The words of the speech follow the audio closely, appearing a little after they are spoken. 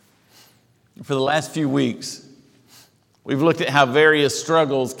For the last few weeks, we've looked at how various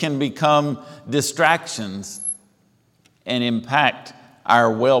struggles can become distractions and impact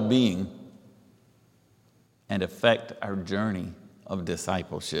our well-being and affect our journey of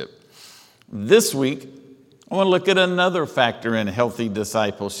discipleship. This week, I want to look at another factor in healthy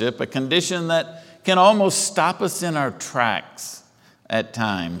discipleship, a condition that can almost stop us in our tracks at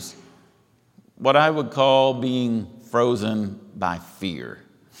times, what I would call being frozen by fear.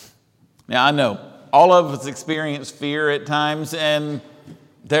 Now, I know all of us experience fear at times, and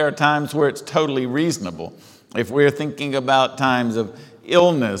there are times where it's totally reasonable. If we're thinking about times of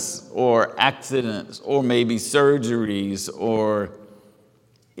illness or accidents or maybe surgeries or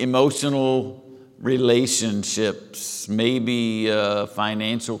emotional relationships, maybe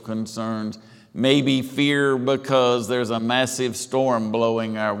financial concerns, maybe fear because there's a massive storm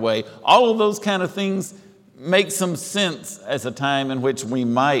blowing our way. All of those kind of things make some sense as a time in which we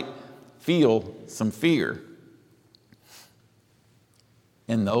might feel some fear.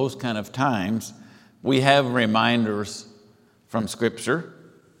 In those kind of times, we have reminders from Scripture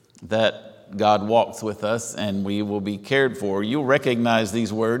that God walks with us and we will be cared for. You'll recognize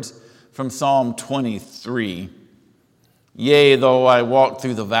these words from Psalm 23. Yea, though I walk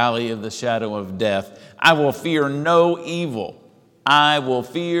through the valley of the shadow of death, I will fear no evil. I will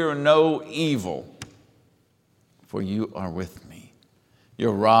fear no evil, for you are with me.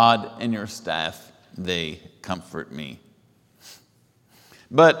 Your rod and your staff, they comfort me.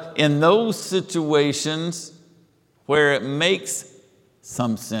 But in those situations where it makes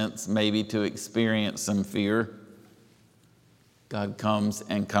some sense maybe to experience some fear, God comes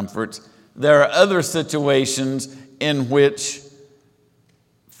and comforts. There are other situations in which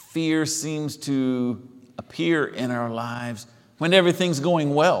fear seems to appear in our lives when everything's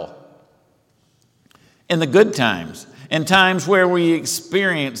going well. In the good times, in times where we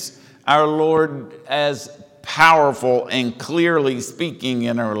experience our Lord as powerful and clearly speaking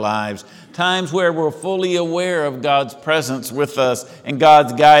in our lives, times where we're fully aware of God's presence with us and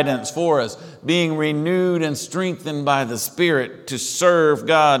God's guidance for us, being renewed and strengthened by the Spirit to serve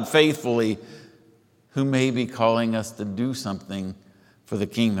God faithfully, who may be calling us to do something for the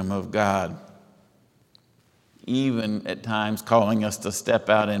kingdom of God. Even at times calling us to step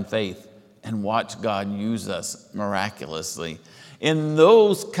out in faith and watch God use us miraculously. In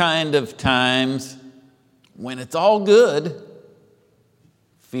those kind of times, when it's all good,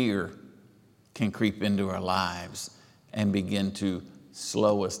 fear can creep into our lives and begin to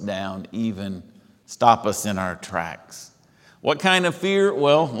slow us down, even stop us in our tracks. What kind of fear?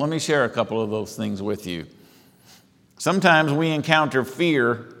 Well, let me share a couple of those things with you. Sometimes we encounter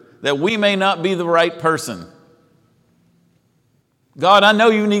fear that we may not be the right person. God, I know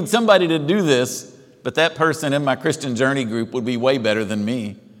you need somebody to do this, but that person in my Christian journey group would be way better than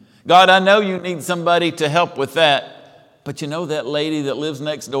me. God, I know you need somebody to help with that, but you know that lady that lives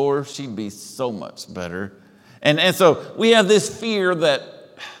next door, she'd be so much better. And so we have this fear that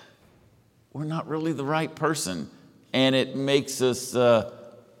we're not really the right person, and it makes us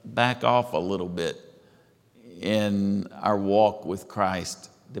back off a little bit in our walk with Christ,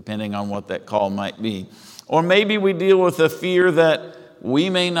 depending on what that call might be. Or maybe we deal with a fear that we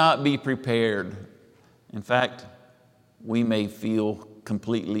may not be prepared. In fact, we may feel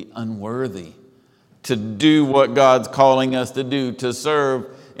completely unworthy to do what God's calling us to do, to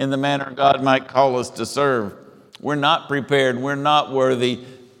serve in the manner God might call us to serve. We're not prepared, we're not worthy,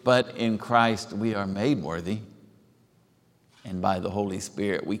 but in Christ we are made worthy. And by the Holy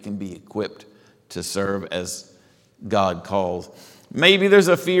Spirit we can be equipped to serve as God calls. Maybe there's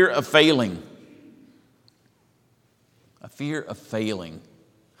a fear of failing. A fear of failing.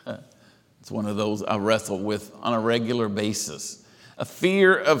 It's one of those I wrestle with on a regular basis. A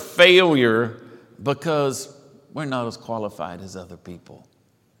fear of failure because we're not as qualified as other people.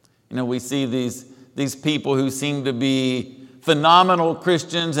 You know, we see these people who seem to be phenomenal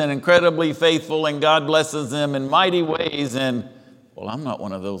Christians and incredibly faithful, and God blesses them in mighty ways. And, well, I'm not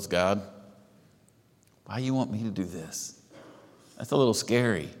one of those, God. Why do you want me to do this? That's a little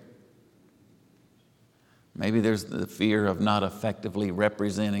scary. Maybe there's the fear of not effectively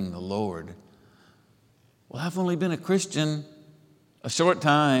representing the Lord. Well, I've only been a Christian a short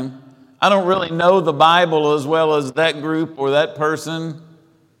time. I don't really know the Bible as well as that group or that person.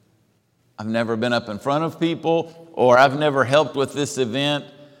 I've never been up in front of people, or I've never helped with this event.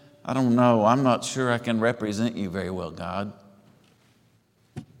 I don't know. I'm not sure I can represent you very well, God.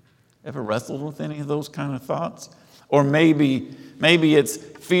 Ever wrestled with any of those kind of thoughts? Or maybe it's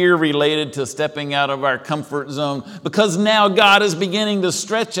fear related to stepping out of our comfort zone because now God is beginning to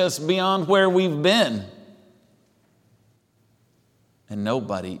stretch us beyond where we've been. And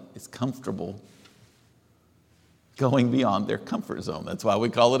nobody is comfortable going beyond their comfort zone. That's why we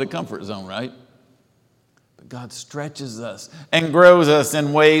call it a comfort zone, right? But God stretches us and grows us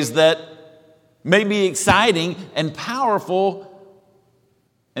in ways that may be exciting and powerful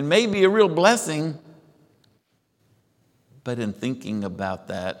and may be a real blessing. But in thinking about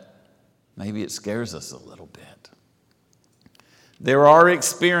that, maybe it scares us a little bit. There are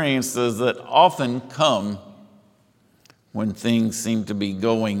experiences that often come when things seem to be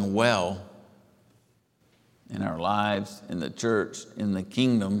going well in our lives, in the church, in the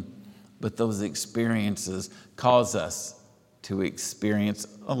kingdom, but those experiences cause us to experience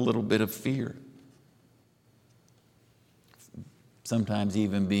a little bit of fear. Sometimes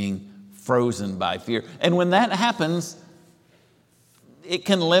even being frozen by fear. And when that happens, it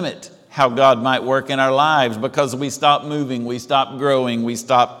can limit how God might work in our lives because we stop moving, we stop growing, we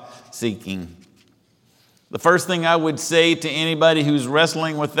stop seeking. The first thing I would say to anybody who's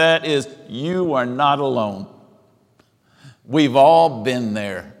wrestling with that is, you are not alone. We've all been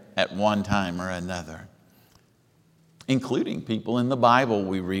there at one time or another, including people in the Bible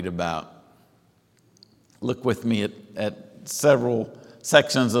we read about. Look with me at several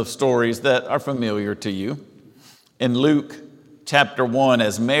sections of stories that are familiar to you. In Luke chapter 1,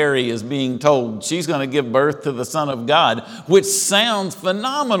 as Mary is being told she's going to give birth to the Son of God, which sounds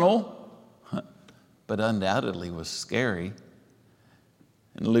phenomenal, but undoubtedly was scary.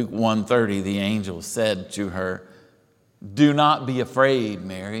 In Luke 1:30, the angel said to her, "Do not be afraid,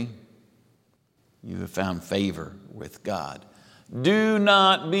 Mary. You have found favor with God." Do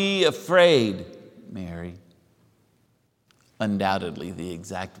not be afraid, Mary. Undoubtedly the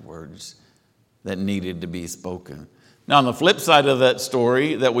exact words that needed to be spoken. Now, on the flip side of that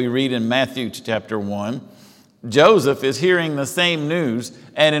story that we read in Matthew chapter 1, Joseph is hearing the same news,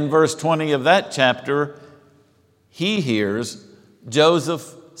 and in verse 20 of that chapter, he hears,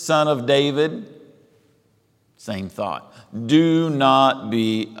 Joseph, son of David, same thought. Do not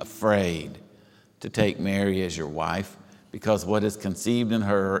be afraid to take Mary as your wife, because what is conceived in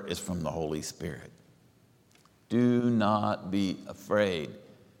her is from the Holy Spirit. Do not be afraid.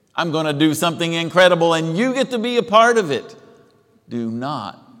 I'm going to do something incredible, and you get to be a part of it. Do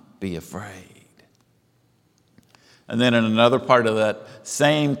not be afraid. And then in another part of that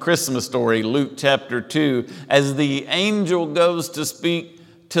same Christmas story, Luke chapter 2, as the angel goes to speak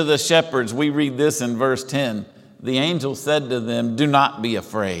to the shepherds, we read this in verse 10. The angel said to them, "Do not be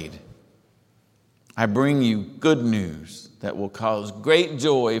afraid. I bring you good news that will cause great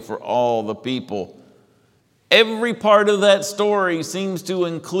joy for all the people." Every part of that story seems to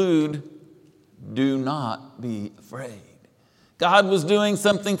include, do not be afraid. God was doing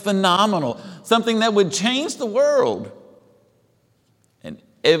something phenomenal, something that would change the world. And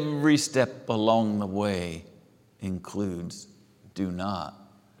every step along the way includes, do not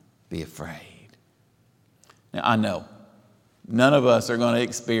be afraid. Now, I know none of us are going to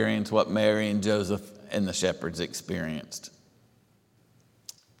experience what Mary and Joseph and the shepherds experienced.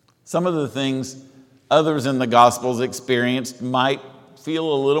 Some of the things others in the Gospels experienced might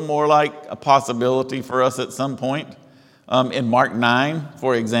feel a little more like a possibility for us at some point. In Mark 9,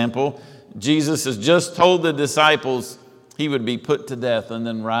 for example, Jesus has just told the disciples he would be put to death and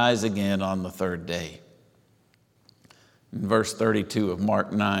then rise again on the third day. In verse 32 of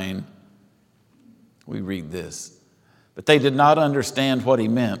Mark 9, we read this. But they did not understand what he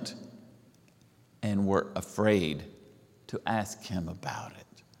meant and were afraid to ask him about it.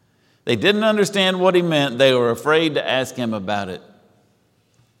 They didn't understand what he meant. They were afraid to ask him about it.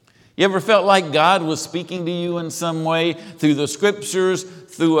 You ever felt like God was speaking to you in some way through the scriptures,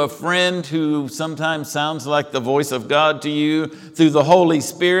 through a friend who sometimes sounds like the voice of God to you, through the Holy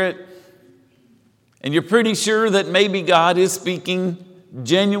Spirit? And you're pretty sure that maybe God is speaking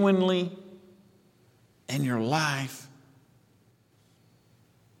genuinely in your life,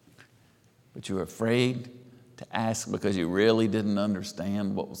 but you're afraid to ask because you really didn't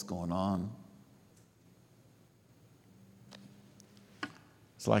understand what was going on.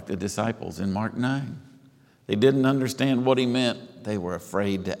 It's like the disciples in Mark 9. They didn't understand what he meant. They were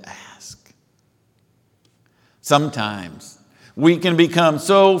afraid to ask. Sometimes we can become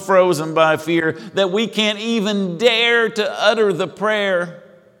so frozen by fear that we can't even dare to utter the prayer,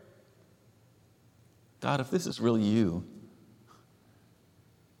 God, if this is really you,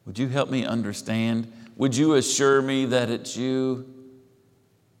 would you help me understand? Would you assure me that it's you?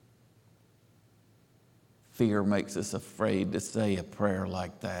 Fear makes us afraid to say a prayer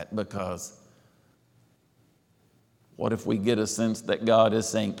like that, because what if we get a sense that God is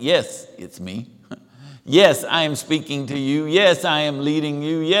saying, yes, it's me. Yes, I am speaking to you. Yes, I am leading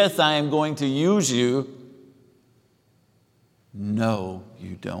you. Yes, I am going to use you. No,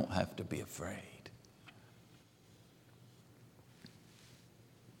 you don't have to be afraid.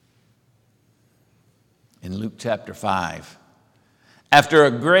 In Luke chapter 5, after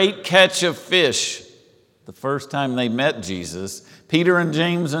a great catch of fish, the first time they met Jesus, Peter and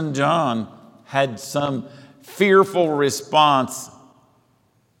James and John had some fearful response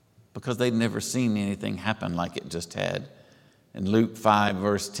because they'd never seen anything happen like it just had. In Luke 5,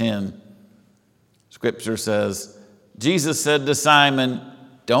 verse 10, Scripture says, Jesus said to Simon,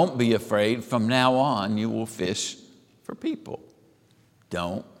 "Don't be afraid. From now on, you will fish for people."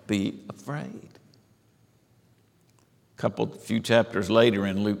 Don't be afraid. A few chapters later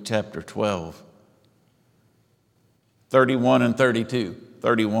in Luke chapter 12, 31 and 32.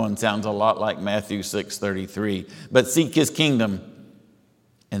 31 sounds a lot like Matthew 6:33. But seek his kingdom,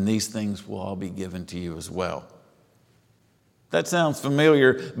 and these things will all be given to you as well. That sounds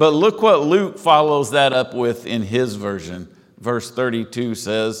familiar, but look what Luke follows that up with in his version. Verse 32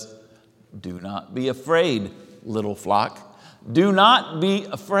 says, "Do not be afraid, little flock. Do not be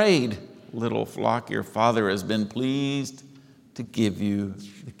afraid, little flock. Your Father has been pleased to give you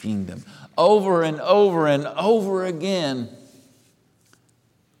the kingdom." Over and over and over again,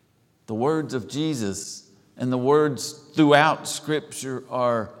 the words of Jesus and the words throughout Scripture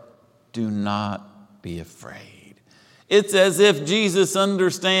are, "Do not be afraid." It's as if Jesus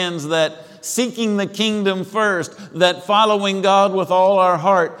understands that seeking the kingdom first, that following God with all our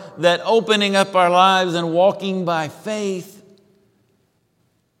heart, that opening up our lives and walking by faith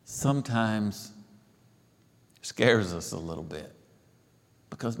sometimes scares us a little bit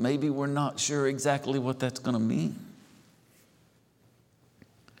because maybe we're not sure exactly what that's going to mean.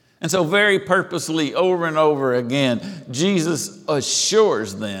 And so very purposely, over and over again, Jesus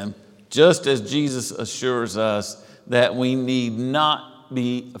assures them, just as Jesus assures us, that we need not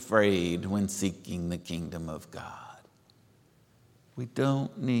be afraid when seeking the kingdom of God. We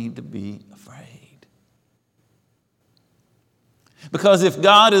don't need to be afraid. Because if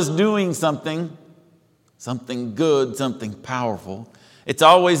God is doing something good, something powerful, it's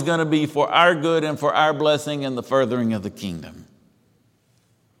always going to be for our good and for our blessing and the furthering of the kingdom.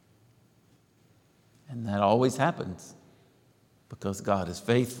 And that always happens because God is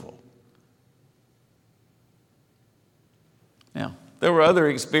faithful. Now, there were other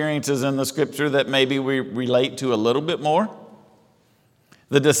experiences in the Scripture that maybe we relate to a little bit more.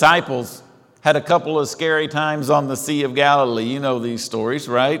 The disciples had a couple of scary times on the Sea of Galilee. You know these stories,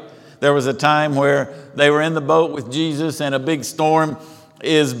 right? There was a time where they were in the boat with Jesus and a big storm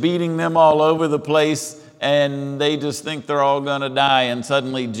is beating them all over the place and they just think they're all going to die. And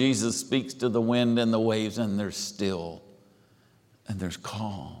suddenly Jesus speaks to the wind and the waves and they're still and there's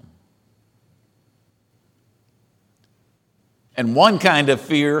calm. And one kind of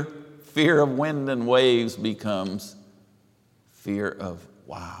fear of wind and waves, becomes fear of,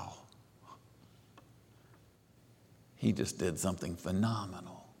 wow, he just did something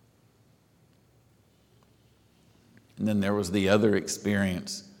phenomenal. And then there was the other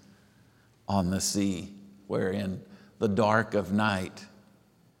experience on the sea, where in the dark of night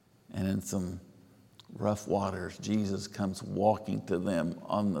and in some rough waters, Jesus comes walking to them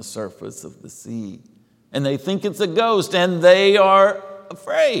on the surface of the sea. And they think it's a ghost, and they are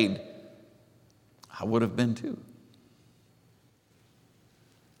afraid. I would have been too.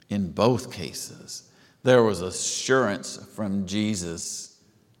 In both cases, there was assurance from Jesus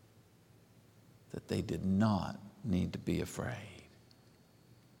that they did not need to be afraid.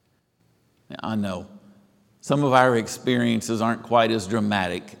 Now, I know some of our experiences aren't quite as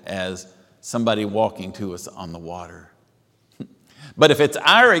dramatic as somebody walking to us on the water. But if it's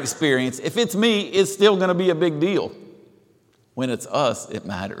our experience, if it's me, it's still going to be a big deal. When it's us, it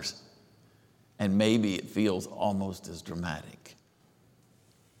matters. And maybe it feels almost as dramatic.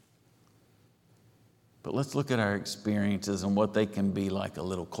 But let's look at our experiences and what they can be like a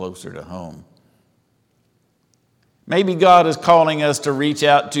little closer to home. Maybe God is calling us to reach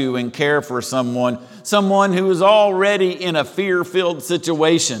out to and care for someone who is already in a fear-filled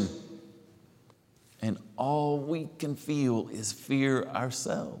situation. And all we can feel is fear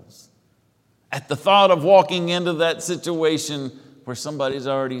ourselves at the thought of walking into that situation where somebody's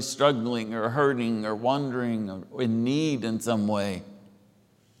already struggling or hurting or wondering or in need in some way.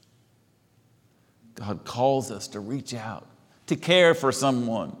 God calls us to reach out, to care for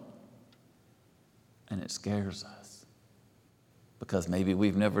someone. And it scares us because maybe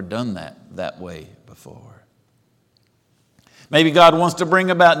we've never done that way before. Maybe God wants to bring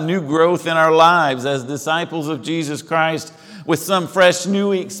about new growth in our lives as disciples of Jesus Christ with some fresh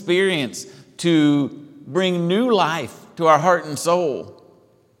new experience to bring new life to our heart and soul.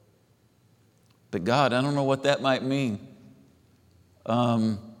 But God, I don't know what that might mean.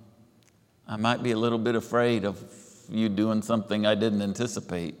 I might be a little bit afraid of you doing something I didn't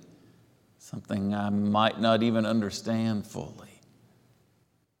anticipate, something I might not even understand fully.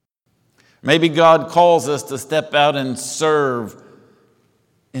 Maybe God calls us to step out and serve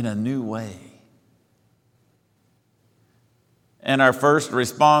in a new way. And our first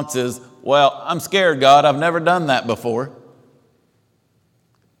response is, well, I'm scared, God. I've never done that before.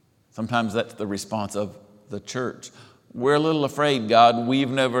 Sometimes that's the response of the church. We're a little afraid, God. We've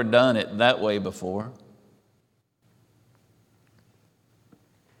never done it that way before.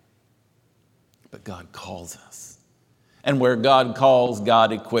 But God calls us. And where God calls,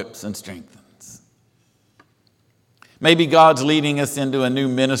 God equips and strengthens. Maybe God's leading us into a new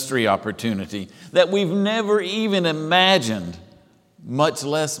ministry opportunity that we've never even imagined, much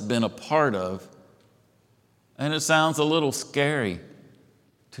less been a part of. And it sounds a little scary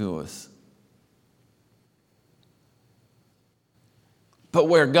to us. But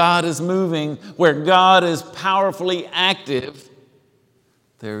where God is moving, where God is powerfully active,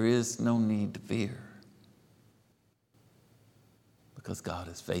 there is no need to fear. Because God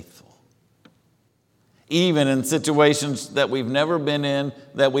is faithful. Even in situations that we've never been in,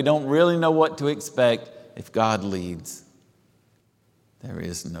 that we don't really know what to expect, if God leads, there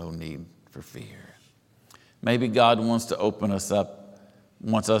is no need for fear. Maybe God wants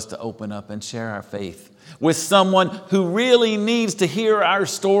us to open up and share our faith with someone who really needs to hear our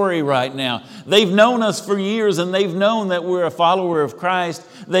story right now. They've known us for years and they've known that we're a follower of Christ.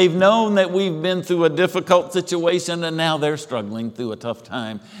 They've known that we've been through a difficult situation and now they're struggling through a tough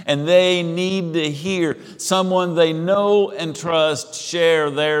time. And they need to hear someone they know and trust share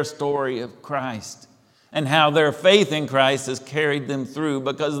their story of Christ and how their faith in Christ has carried them through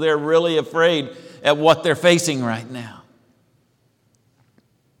because they're really afraid at what they're facing right now.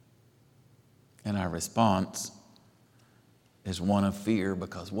 And our response is one of fear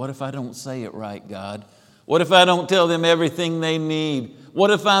because what if I don't say it right, God? What if I don't tell them everything they need? What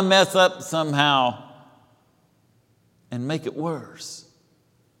if I mess up somehow and make it worse?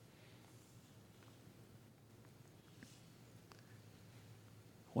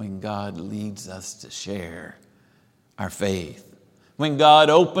 When God leads us to share our faith, when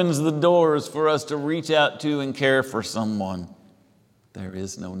God opens the doors for us to reach out to and care for someone, there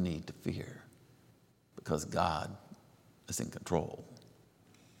is no need to fear. Because God is in control.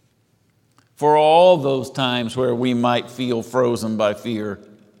 For all those times where we might feel frozen by fear,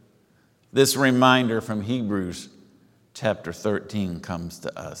 this reminder from Hebrews chapter 13 comes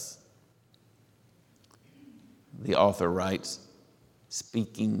to us. The author writes,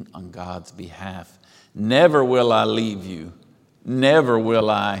 speaking on God's behalf, "Never will I leave you, never will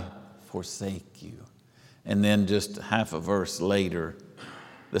I forsake you." And then just half a verse later,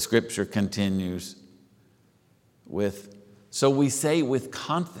 the scripture continues, so we say with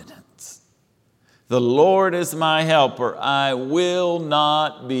confidence, "The Lord is my helper. I will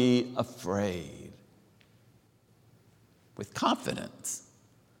not be afraid." With confidence,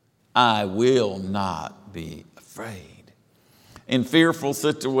 I will not be afraid. In fearful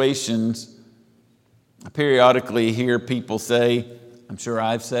situations, I periodically hear people say, I'm sure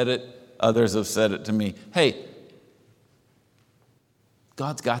I've said it, others have said it to me, "Hey,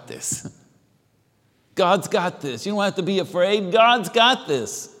 God's got this. God's got this. You don't have to be afraid. God's got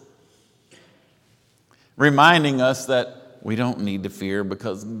this." Reminding us that we don't need to fear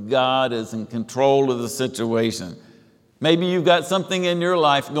because God is in control of the situation. Maybe you've got something in your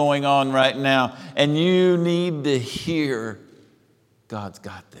life going on right now and you need to hear, God's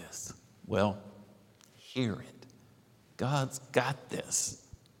got this. Well, hear it. God's got this.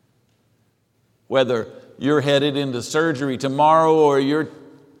 Whether you're headed into surgery tomorrow or you're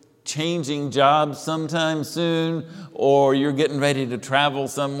changing jobs sometime soon, or you're getting ready to travel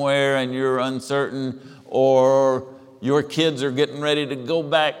somewhere and you're uncertain, or your kids are getting ready to go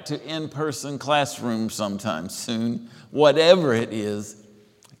back to in-person classrooms sometime soon. Whatever it is,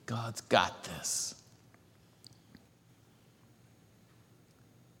 God's got this.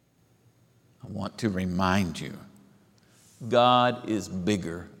 I want to remind you, God is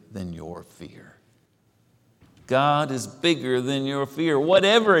bigger than your fear. God is bigger than your fear.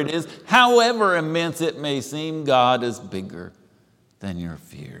 Whatever it is, however immense it may seem, God is bigger than your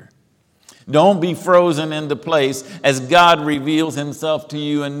fear. Don't be frozen into place as God reveals himself to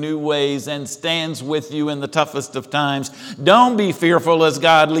you in new ways and stands with you in the toughest of times. Don't be fearful as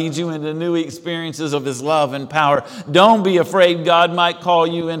God leads you into new experiences of his love and power. Don't be afraid God might call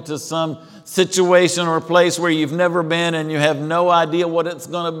you into some situation or place where you've never been and you have no idea what it's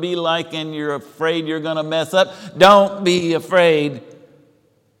going to be like and you're afraid you're going to mess up. Don't be afraid.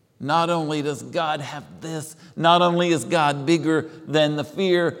 Not only does God have this, not only is God bigger than the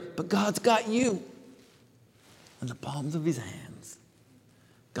fear, but God's got you in the palms of his hands.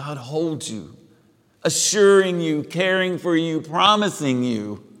 God holds you, assuring you, caring for you, promising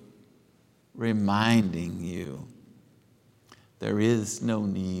you, reminding you there is no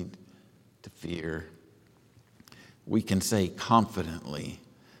need to fear. We can say confidently,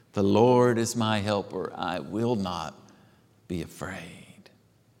 the Lord is my helper. I will not be afraid.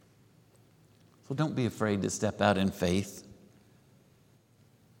 So don't be afraid to step out in faith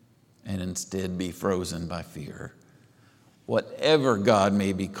and instead be frozen by fear. Whatever God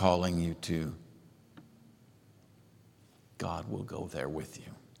may be calling you to, God will go there with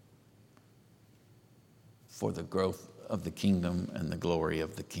you for the growth of the kingdom and the glory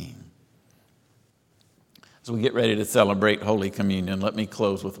of the King. As we get ready to celebrate Holy Communion, let me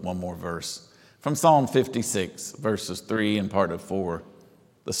close with one more verse. From Psalm 56, verses 3 and part of 4,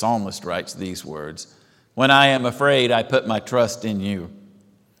 the psalmist writes these words, "When I am afraid, I put my trust in you.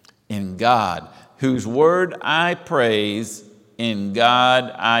 In God, whose word I praise, in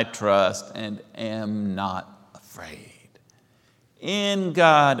God I trust and am not afraid." In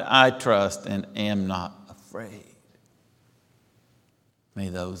God I trust and am not afraid. May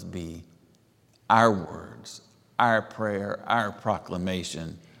those be our words, our prayer, our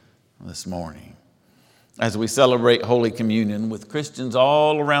proclamation this morning. As we celebrate Holy Communion with Christians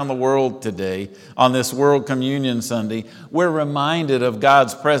all around the world today, on this World Communion Sunday, we're reminded of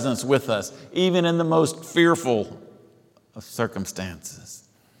God's presence with us, even in the most fearful of circumstances.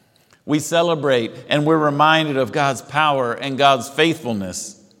 We celebrate and we're reminded of God's power and God's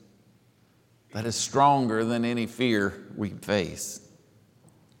faithfulness that is stronger than any fear we face.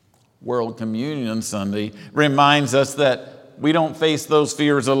 World Communion Sunday reminds us that we don't face those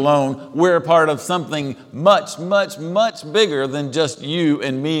fears alone. We're a part of something much, much, much bigger than just you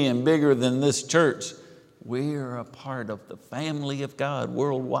and me and bigger than this church. We are a part of the family of God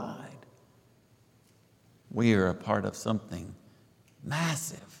worldwide. We are a part of something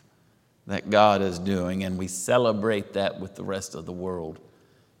massive that God is doing, and we celebrate that with the rest of the world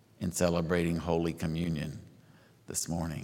in celebrating Holy Communion this morning.